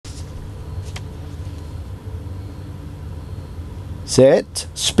Set.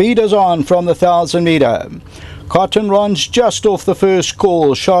 Speed is on from the 1,000 meter. Cotton runs just off the first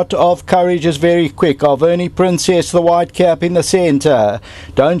call. Shot of Courage is very quick. Alverni Princess, the white cap in the centre.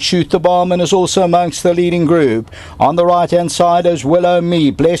 Don't Shoot the Barman is also amongst the leading group. On the right hand side is Willow Me.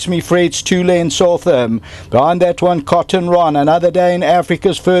 Bless Me Fred's 2 lengths off them. Behind that one, Cotton Run. Another Day in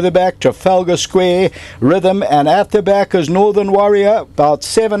Africa's further back. Trafalgar Square, Rhythm, and at the back is Northern Warrior, about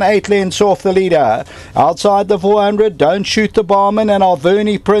 7-8 lengths off the leader. Outside the 400, Don't Shoot the Barman and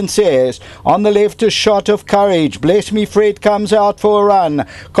Alverni Princess. On the left is Shot of Courage. Bless Me Fred comes out for a run.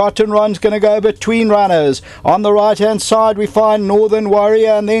 Cotton Run's going to go between runners. On the right hand side we find Northern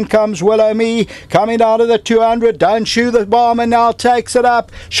Warrior, and then comes Willow Me coming out of the 200. Don't Shoot the Barman now takes it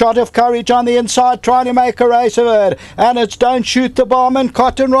up. Shot of Courage on the inside trying to make a race of it, and it's Don't Shoot the Barman.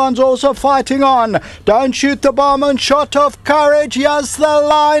 Cotton Run's also fighting on. Don't Shoot the Barman, Shot of Courage. Here's the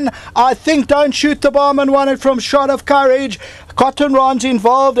line. I think Don't Shoot the Barman won it from Shot of Courage. Cotton Run's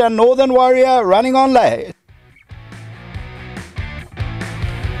involved and Northern Warrior running on late.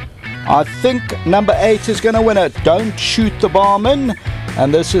 I think number 8 is going to win it. Don't Shoot the Barman.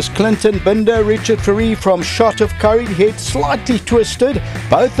 And this is Clinton Binder, Richard Ferree from Shot of Courage. Head slightly twisted,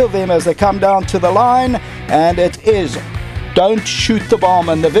 both of them as they come down to the line. And it is Don't Shoot the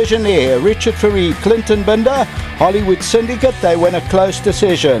Barman. The Visionaire, Richard Ferree, Clinton Binder, Hollywood Syndicate. They win a close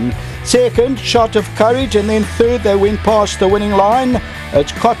decision. Second, Shot of Courage, and then third, they went past the winning line.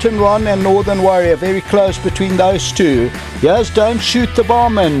 It's Cotton Run and Northern Warrior, very close between those two. Here's Don't Shoot the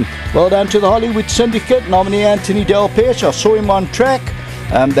Barman. Well done to the Hollywood Syndicate, nominee Anthony Delpech. I saw him on track.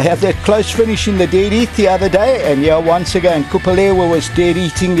 They had that close finish in the dead heat the other day, and yeah, once again, Kupalewa was dead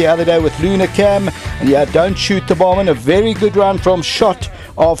eating the other day with Luna Cam, and yeah, Don't Shoot the Barman, a very good run from Shot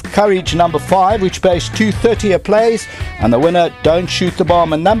of Courage, number 5, which pays $2.30 a place, and the winner, Don't Shoot the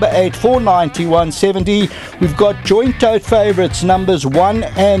Barman, number 8, $4.90, $1.70. We've got joint tote favourites, numbers 1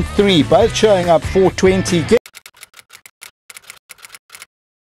 and 3, both showing up $4.20.